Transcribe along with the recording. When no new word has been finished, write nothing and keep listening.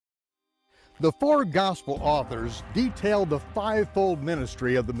The four gospel authors detail the fivefold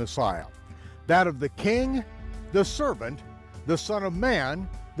ministry of the Messiah, that of the king, the servant, the Son of Man,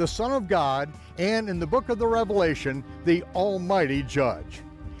 the Son of God, and in the book of the Revelation, the Almighty Judge.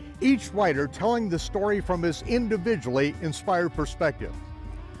 Each writer telling the story from his individually inspired perspective.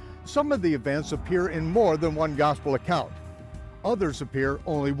 Some of the events appear in more than one gospel account. Others appear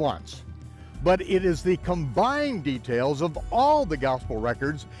only once. But it is the combined details of all the gospel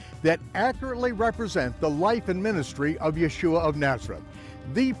records that accurately represent the life and ministry of Yeshua of Nazareth,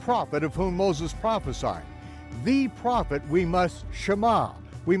 the prophet of whom Moses prophesied, the prophet we must shema,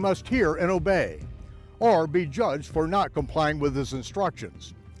 we must hear and obey, or be judged for not complying with his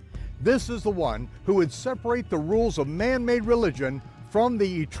instructions. This is the one who would separate the rules of man-made religion from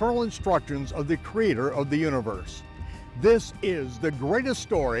the eternal instructions of the Creator of the universe. This is the greatest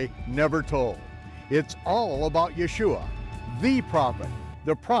story never told. It's all about Yeshua, the prophet,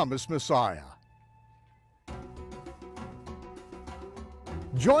 the promised Messiah.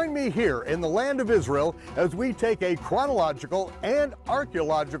 Join me here in the land of Israel as we take a chronological and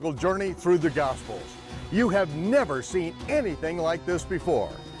archaeological journey through the Gospels. You have never seen anything like this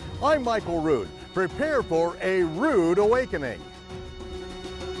before. I'm Michael Rood. Prepare for a rude awakening.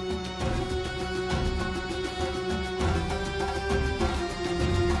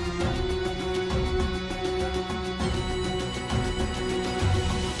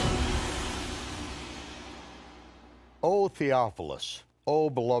 O Theophilus, O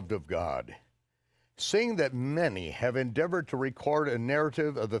beloved of God, seeing that many have endeavored to record a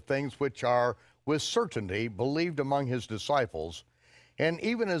narrative of the things which are with certainty believed among his disciples, and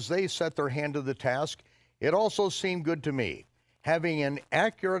even as they set their hand to the task, it also seemed good to me, having an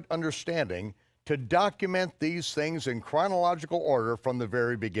accurate understanding, to document these things in chronological order from the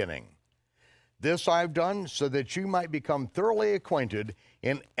very beginning. This I've done so that you might become thoroughly acquainted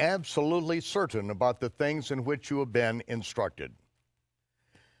and absolutely certain about the things in which you have been instructed.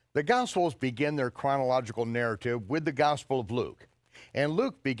 The Gospels begin their chronological narrative with the Gospel of Luke, and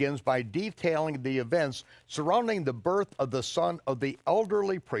Luke begins by detailing the events surrounding the birth of the son of the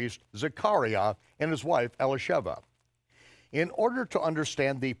elderly priest Zechariah and his wife Elisheva. In order to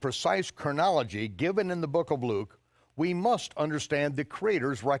understand the precise chronology given in the book of Luke, we must understand the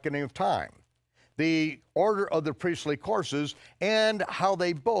Creator's reckoning of time, the order of the priestly courses, and how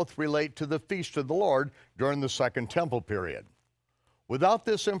they both relate to the feast of the Lord during the Second Temple period. Without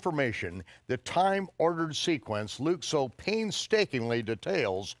this information, the time-ordered sequence Luke so painstakingly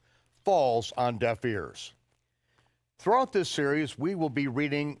details falls on deaf ears. Throughout this series, we will be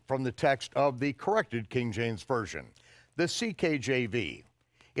reading from the text of the corrected King James Version, the CKJV.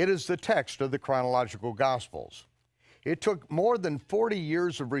 It is the text of the chronological Gospels. It took more than 40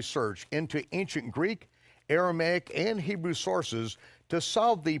 years of research into ancient Greek, Aramaic, and Hebrew sources to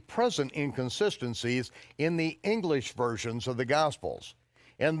solve the present inconsistencies in the English versions of the Gospels.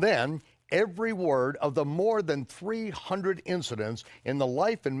 And then, every word of the more than 300 incidents in the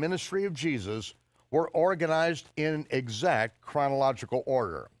life and ministry of Jesus were organized in exact chronological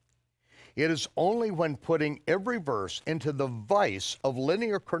order. It is only when putting every verse into the vice of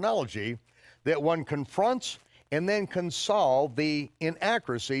linear chronology that one confronts and then can solve the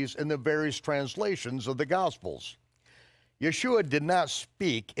inaccuracies in the various translations of the Gospels. Yeshua did not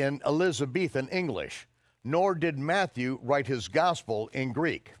speak in Elizabethan English, nor did Matthew write his Gospel in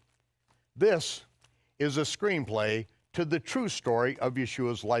Greek. This is a screenplay to the true story of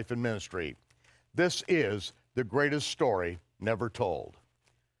Yeshua's life and ministry. This is the greatest story never told.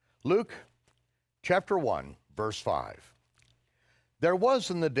 Luke chapter 1, verse 5. There was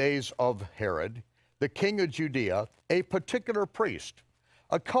in the days of Herod, the king of Judea, a particular priest,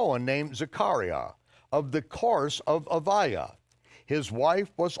 a Cohen named Zechariah, of the course of Aviah. His wife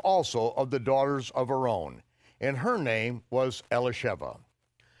was also of the daughters of Aaron, and her name was Elisheva.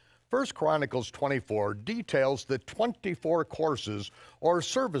 1 Chronicles 24 details the 24 courses or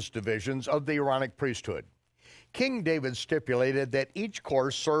service divisions of the Aaronic priesthood. King David stipulated that each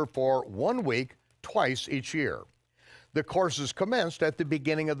course serve for 1 week, twice each year. The courses commenced at the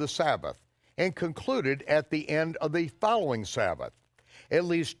beginning of the Sabbath and concluded at the end of the following Sabbath. At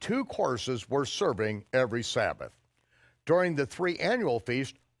least 2 courses were serving every Sabbath. During the 3 annual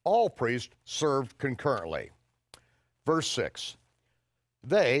feasts, all priests served concurrently. Verse 6,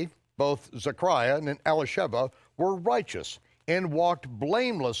 they, both Zechariah and Elisheva, were righteous and walked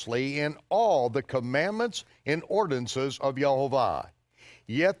blamelessly in all the commandments and ordinances of Yehovah.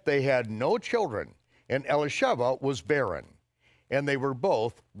 Yet they had no children, and Elisheva was barren, and they were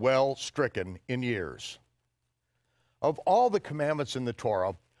both well stricken in years. Of all the commandments in the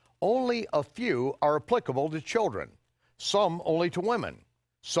Torah, only a few are applicable to children, some only to women,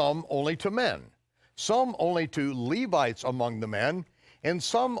 some only to men, some only to Levites among the men, and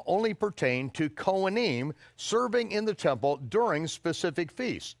some only pertain to Kohanim serving in the temple during specific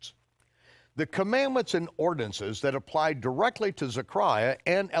feasts. The commandments and ordinances that applied directly to Zechariah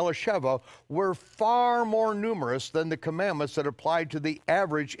and Elisheva were far more numerous than the commandments that applied to the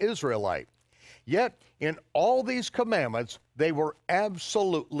average Israelite. Yet, in all these commandments, they were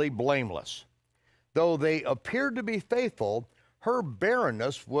absolutely blameless. Though they appeared to be faithful, her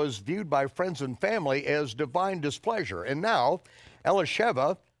barrenness was viewed by friends and family as divine displeasure. And now,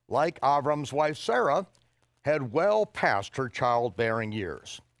 Elisheva, like Avram's wife Sarah, had well passed her childbearing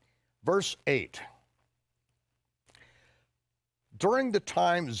years. Verse 8. During the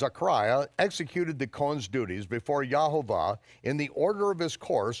time Zechariah executed the Kohen's duties before Yahovah in the order of his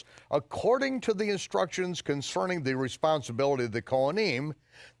course, according to the instructions concerning the responsibility of the Kohanim,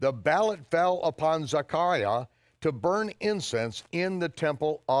 the ballot fell upon Zechariah to burn incense in the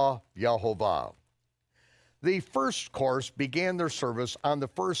temple of Yahovah. The first course began their service on the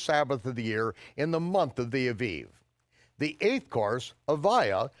first Sabbath of the year in the month of the Aviv. The eighth course,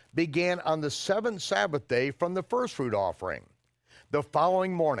 Aviah, began on the seventh Sabbath day from the first fruit offering. The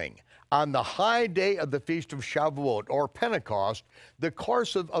following morning, on the high day of the Feast of Shavuot, or Pentecost, the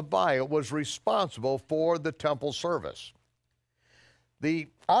course of Aviah was responsible for the temple service. The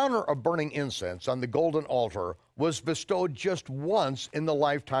honor of burning incense on the golden altar was bestowed just once in the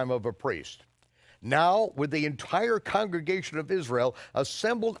lifetime of a priest. Now, with the entire congregation of Israel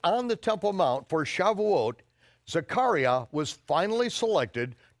assembled on the Temple Mount for Shavuot, Zechariah was finally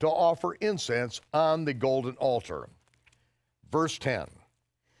selected to offer incense on the golden altar. Verse 10,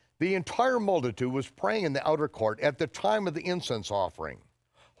 the entire multitude was praying in the outer court at the time of the incense offering.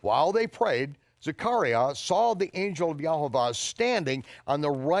 While they prayed, Zechariah saw the angel of Yahovah standing on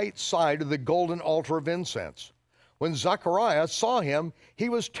the right side of the golden altar of incense. When Zechariah saw him, he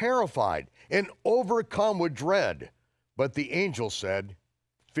was terrified and overcome with dread. But the angel said,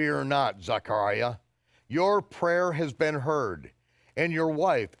 "Fear not, Zechariah. Your prayer has been heard, and your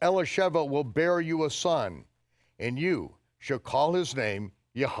wife Elisheva will bear you a son, and you shall call his name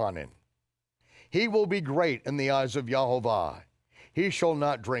Yohanan. He will be great in the eyes of Yahovah. He shall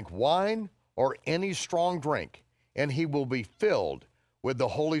not drink wine or any strong drink, and he will be filled with the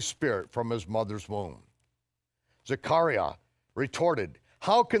Holy Spirit from his mother's womb." Zechariah retorted,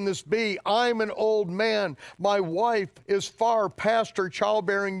 "How can this be? I'm an old man. My wife is far past her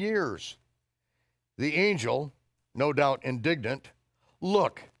childbearing years." The angel, no doubt indignant,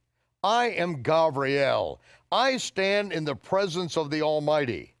 "Look, I am Gabriel. I stand in the presence of the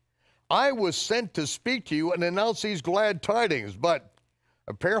Almighty. I was sent to speak to you and announce these glad tidings, but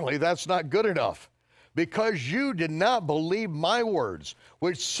apparently that's not good enough. Because you did not believe my words,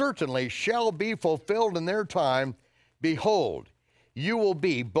 which certainly shall be fulfilled in their time, behold, you will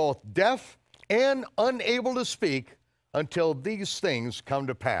be both deaf and unable to speak until these things come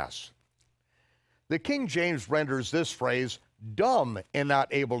to pass." The King James renders this phrase, dumb and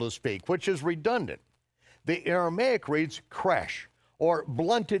not able to speak, which is redundant. The Aramaic reads kresh, or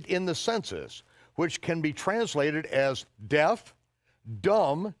blunted in the senses, which can be translated as deaf,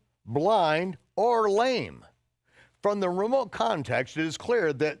 dumb, blind, or lame. From the remote context, it is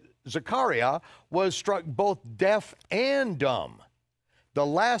clear that Zechariah was struck both deaf and dumb. The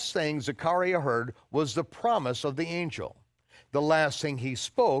last thing Zechariah heard was the promise of the angel. The last thing he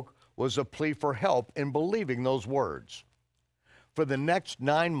spoke was a plea for help in believing those words. For the next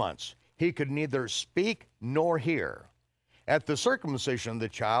 9 months, he could neither speak nor hear. At the circumcision of the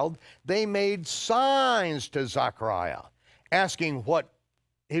child, they made signs to Zechariah, asking what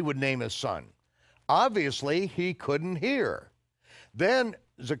he would name his son. Obviously, he couldn't hear. Then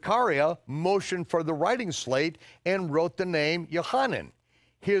Zechariah motioned for the writing slate and wrote the name Yohanan.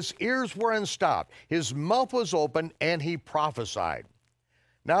 His ears were unstopped, his mouth was open, and he prophesied.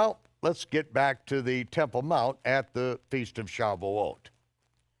 Now, let's get back to the Temple Mount at the Feast of Shavuot.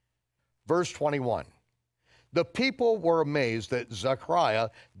 Verse 21, the people were amazed that Zechariah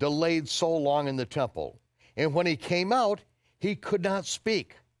delayed so long in the temple, and when he came out, he could not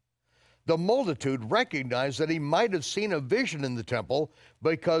speak. The multitude recognized that he might have seen a vision in the temple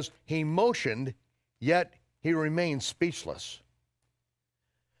because he motioned, yet he remained speechless.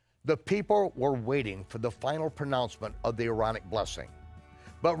 The people were waiting for the final pronouncement of the Aaronic blessing,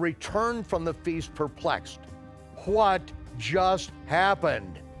 but returned from the feast perplexed. What just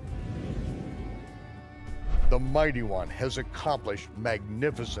happened? The Mighty One has accomplished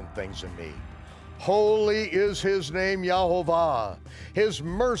magnificent things in me. Holy is his name, Yahovah. His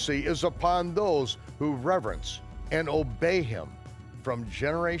mercy is upon those who reverence and obey him from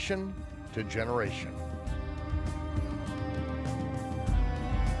generation to generation.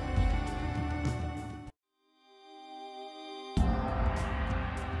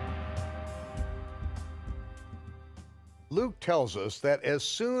 Luke tells us that as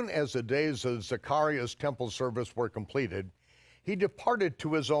soon as the days of Zechariah's temple service were completed, he departed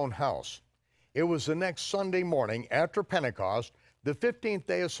to his own house. It was the next Sunday morning after Pentecost, the 15th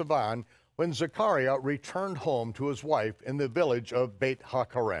day of Sivan, when Zechariah returned home to his wife in the village of Beit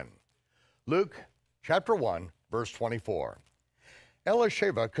HaKaren. Luke chapter 1, verse 24.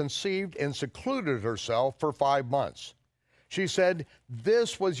 Elisheva conceived and secluded herself for 5 months. She said,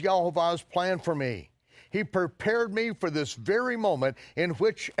 "This was Yehovah's plan for me. He prepared me for this very moment in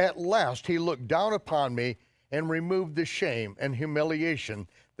which at last he looked down upon me and removed the shame and humiliation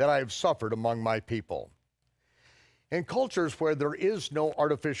that I have suffered among my people." In cultures where there is no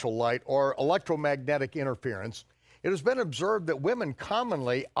artificial light or electromagnetic interference, it has been observed that women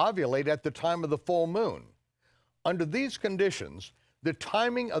commonly ovulate at the time of the full moon. Under these conditions, the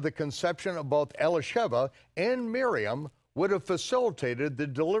timing of the conception of both Elisheva and Miriam would have facilitated the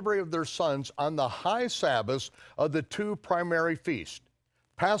delivery of their sons on the high Sabbaths of the two primary feasts,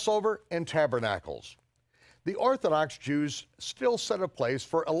 Passover and Tabernacles. The Orthodox Jews still set a place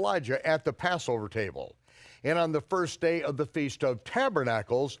for Elijah at the Passover table. And on the first day of the Feast of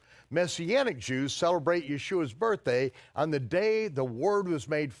Tabernacles, Messianic Jews celebrate Yeshua's birthday on the day the Word was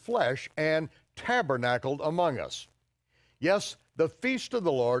made flesh and tabernacled among us. Yes, the feast of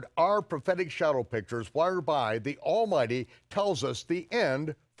the Lord are prophetic shadow pictures whereby the Almighty tells us the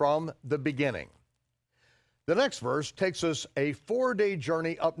end from the beginning. The next verse takes us a 4-day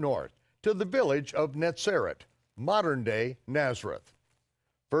journey up north to the village of Netzaret, modern-day Nazareth.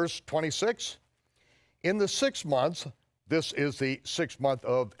 Verse 26, in the 6 months, this is the 6th month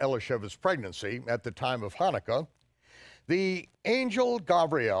of Elisheva's pregnancy at the time of Hanukkah, the angel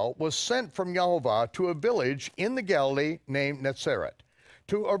Gabriel was sent from Yehovah to a village in the Galilee named Netzaret,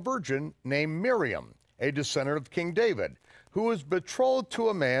 to a virgin named Miriam, a descendant of King David, who was betrothed to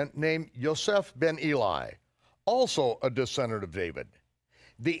a man named Yosef ben Eli, also a descendant of David.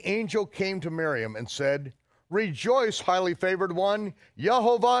 The angel came to Miriam and said, "Rejoice, highly favored one,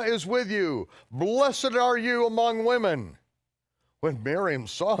 Yehovah is with you. Blessed are you among women." When Miriam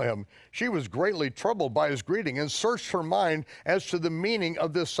saw him, she was greatly troubled by his greeting and searched her mind as to the meaning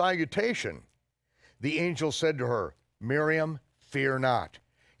of this salutation. The angel said to her, "Miriam, fear not.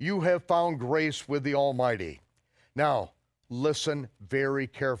 You have found grace with the Almighty. Now, listen very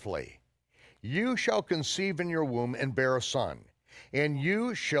carefully. You shall conceive in your womb and bear a son, and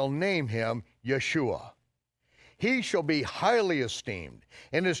you shall name him Yeshua. He shall be highly esteemed,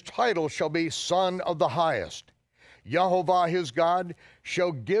 and his title shall be Son of the Highest. Yehovah his God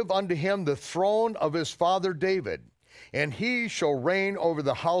shall give unto him the throne of his father David, and he shall reign over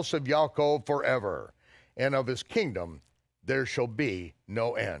the house of Yaakov forever, and of his kingdom there shall be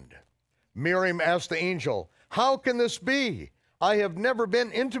no end." Miriam asked the angel, "How can this be? I have never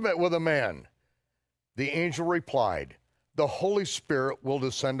been intimate with a man." The angel replied, "The Holy Spirit will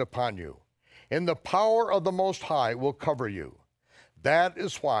descend upon you, and the power of the Most High will cover you. That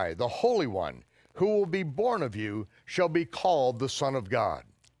is why the Holy One who will be born of you shall be called the Son of God.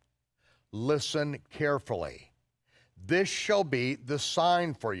 Listen carefully. This shall be the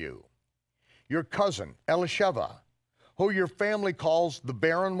sign for you. Your cousin, Elisheva, who your family calls the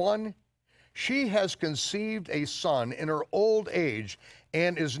barren one, she has conceived a son in her old age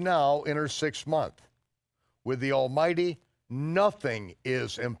and is now in her 6th month. With the Almighty, nothing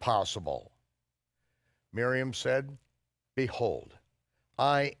is impossible." Miriam said, "Behold,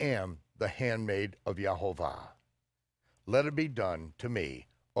 I am the handmaid of Yehovah. Let it be done to me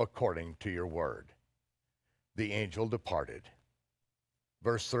according to your word." The angel departed.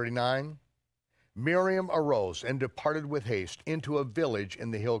 Verse 39, Miriam arose and departed with haste into a village in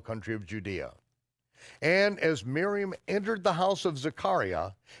the hill country of Judea. And as Miriam entered the house of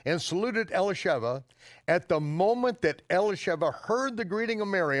Zechariah and saluted Elisheva, at the moment that Elisheva heard the greeting of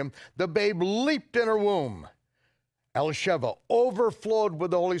Miriam, the babe leaped in her womb. Elisheva overflowed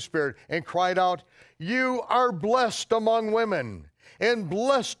with the Holy Spirit and cried out, "You are blessed among women, and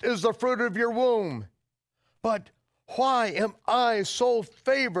blessed is the fruit of your womb. But why am I so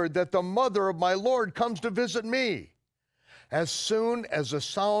favored that the mother of my Lord comes to visit me? As soon as the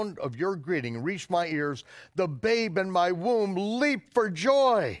sound of your greeting reached my ears, the babe in my womb leaped for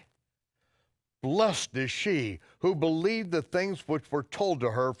joy. Blessed is she who believed the things which were told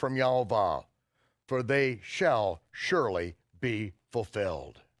to her from Yehovah, for they shall surely be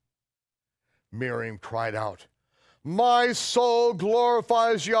fulfilled." Miriam cried out, "My soul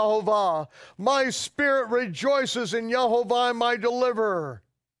glorifies Yehovah. My spirit rejoices in Yehovah, my deliverer.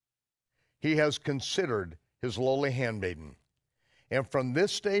 He has considered his lowly handmaiden, and from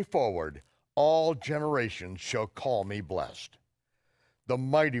this day forward all generations shall call me blessed. The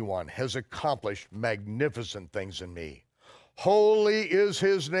Mighty One has accomplished magnificent things in me. Holy is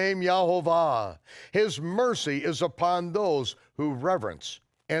his name, Yahovah. His mercy is upon those who reverence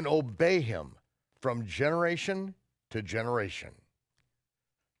and obey him from generation to generation.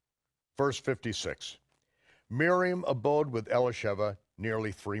 Verse 56. Miriam abode with Elisheva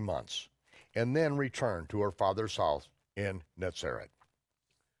nearly 3 months, and then returned to her father's house in Netzaret.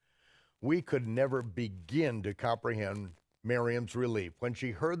 We could never begin to comprehend Miriam's relief when she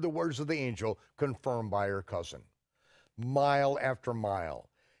heard the words of the angel confirmed by her cousin. Mile after mile,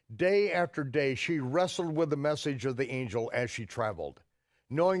 day after day, she wrestled with the message of the angel as she traveled,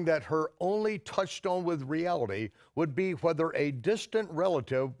 knowing that her only touchstone with reality would be whether a distant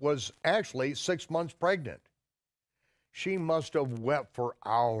relative was actually 6 months pregnant. She must have wept for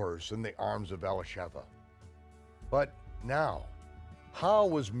hours in the arms of Elisheva. But now, how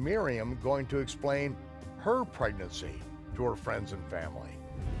was Miriam going to explain her pregnancy to her friends and family?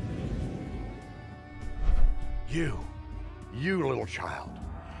 You little child,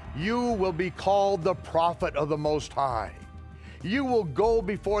 you will be called the prophet of the Most High. You will go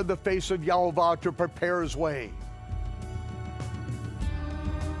before the face of Yahovah to prepare his way.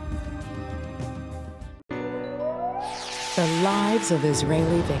 The lives of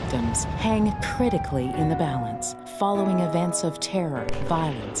Israeli victims hang critically in the balance following events of terror,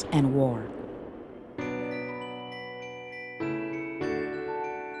 violence, and war.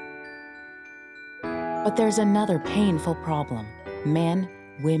 But there's another painful problem: men,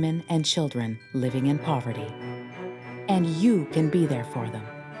 women, and children living in poverty. And you can be there for them.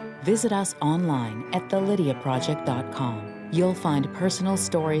 Visit us online at thelydiaproject.com. You'll find personal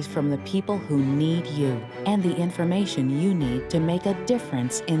stories from the people who need you and the information you need to make a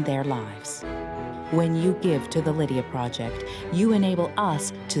difference in their lives. When you give to the Lydia Project, you enable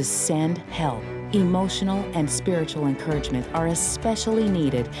us to send help. Emotional and spiritual encouragement are especially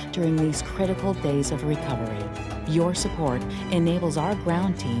needed during these critical days of recovery. Your support enables our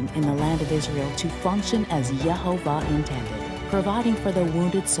ground team in the land of Israel to function as Yahovah intended, providing for the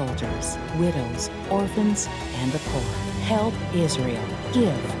wounded soldiers, widows, orphans, and the poor. Help Israel.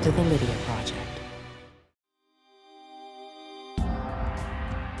 Give to the Lydia Project.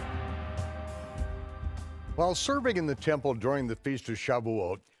 While serving in the temple during the Feast of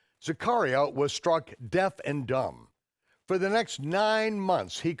Shavuot, Zechariah was struck deaf and dumb. For the next 9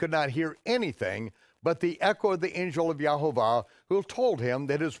 months, he could not hear anything but the echo of the angel of Yahovah, who told him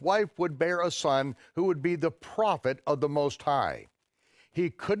that his wife would bear a son who would be the prophet of the Most High. He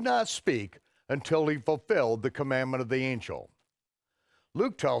could not speak until he fulfilled the commandment of the angel.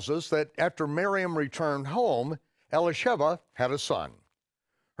 Luke tells us that after Miriam returned home, Elisheva had a son.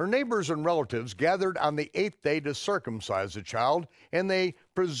 Her neighbors and relatives gathered on the 8th day to circumcise the child, and they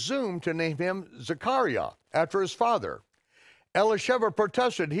presumed to name him Zechariah, after his father. Elisheva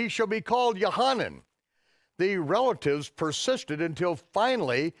protested, "He shall be called Yohanan." The relatives persisted until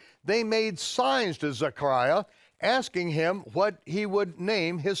finally they made signs to Zechariah, asking him what he would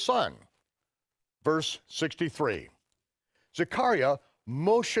name his son. Verse 63, Zechariah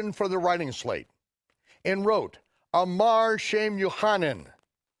motioned for the writing slate and wrote, Amar Shem Yohanan.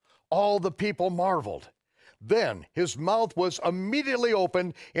 All the people marveled. Then his mouth was immediately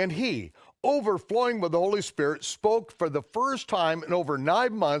opened, and he, overflowing with the Holy Spirit, spoke for the first time in over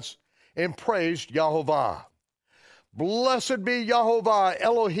 9 months and praised Yahovah. Blessed be Yahovah,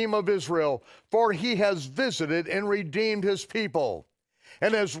 Elohim of Israel, for he has visited and redeemed his people,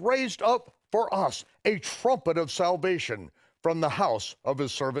 and has raised up for us a trumpet of salvation from the house of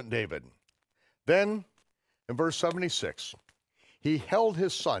his servant David. Then, in verse 76, he held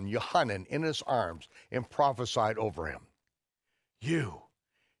his son Yohanan in his arms and prophesied over him. You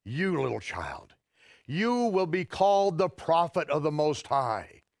little child, you will be called the prophet of the Most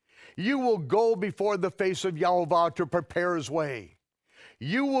High. You will go before the face of Yahovah to prepare his way.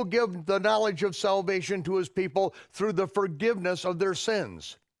 You will give the knowledge of salvation to his people through the forgiveness of their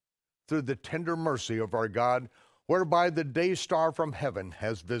sins, through the tender mercy of our God, whereby the day star from heaven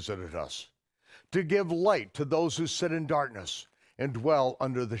has visited us, to give light to those who sit in darkness and dwell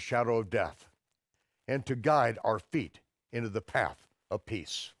under the shadow of death, and to guide our feet into the path of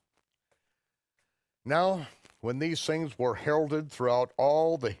peace. Now, when these things were heralded throughout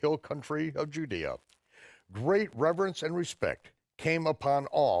all the hill country of Judea, great reverence and respect came upon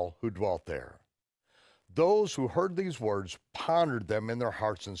all who dwelt there. Those who heard these words pondered them in their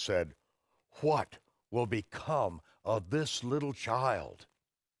hearts and said, what will become of this little child?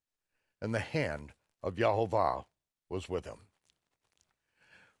 And the hand of Yahovah was with him.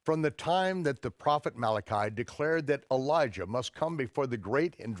 From the time that the prophet Malachi declared that Elijah must come before the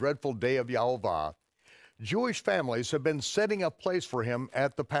great and dreadful day of Yahovah, Jewish families have been setting a place for him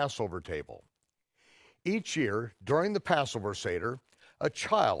at the Passover table. Each year, during the Passover Seder, a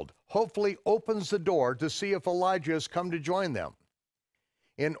child hopefully opens the door to see if Elijah has come to join them.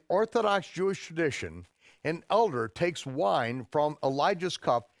 In Orthodox Jewish tradition, an elder takes wine from Elijah's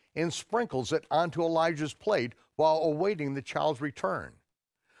cup and sprinkles it onto Elijah's plate while awaiting the child's return.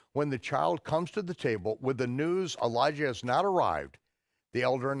 When the child comes to the table with the news Elijah has not arrived, the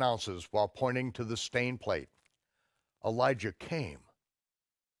elder announces while pointing to the stained plate, "Elijah came,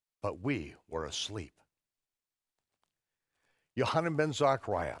 but we were asleep." Yohanan ben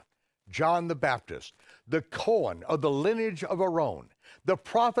Zechariah, John the Baptist, the Cohen of the lineage of Aaron, the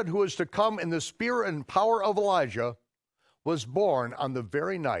prophet who is to come in the spirit and power of Elijah, was born on the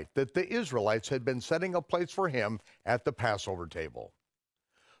very night that the Israelites had been setting a place for him at the Passover table.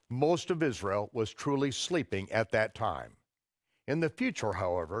 Most of Israel was truly sleeping at that time. In the future,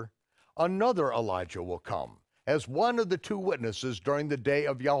 however, another Elijah will come as one of the two witnesses during the day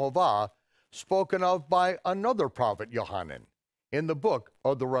of Yehovah, spoken of by another prophet, Yohanan, in the book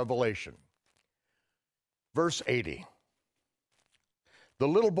of the Revelation. Verse 80, "The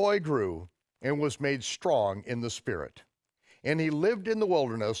little boy grew and was made strong in the spirit, and he lived in the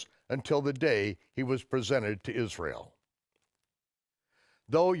wilderness until the day he was presented to Israel."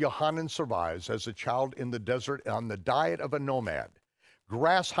 Though Yohanan survives as a child in the desert on the diet of a nomad,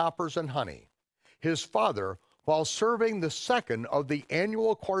 grasshoppers and honey, his father, while serving the second of the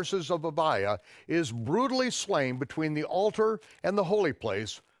annual courses of Abaya, is brutally slain between the altar and the holy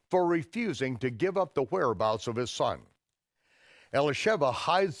place for refusing to give up the whereabouts of his son. Elisheva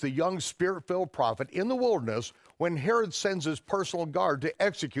hides the young spirit-filled prophet in the wilderness when Herod sends his personal guard to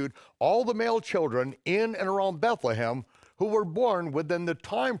execute all the male children in and around Bethlehem who were born within the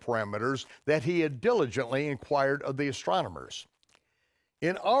time parameters that he had diligently inquired of the astronomers.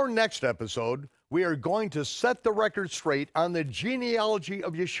 In our next episode, we are going to set the record straight on the genealogy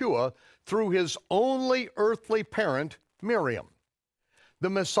of Yeshua through his only earthly parent, Miriam. The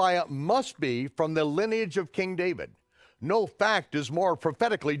Messiah must be from the lineage of King David. No fact is more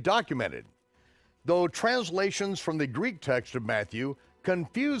prophetically documented. Though translations from the Greek text of Matthew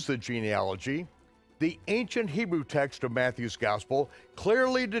confuse the genealogy, the ancient Hebrew text of Matthew's gospel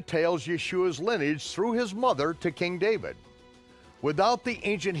clearly details Yeshua's lineage through his mother to King David. Without the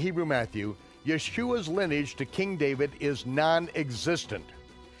ancient Hebrew Matthew, Yeshua's lineage to King David is non-existent,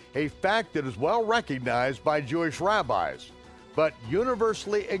 a fact that is well recognized by Jewish rabbis, but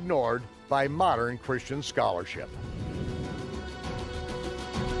universally ignored by modern Christian scholarship.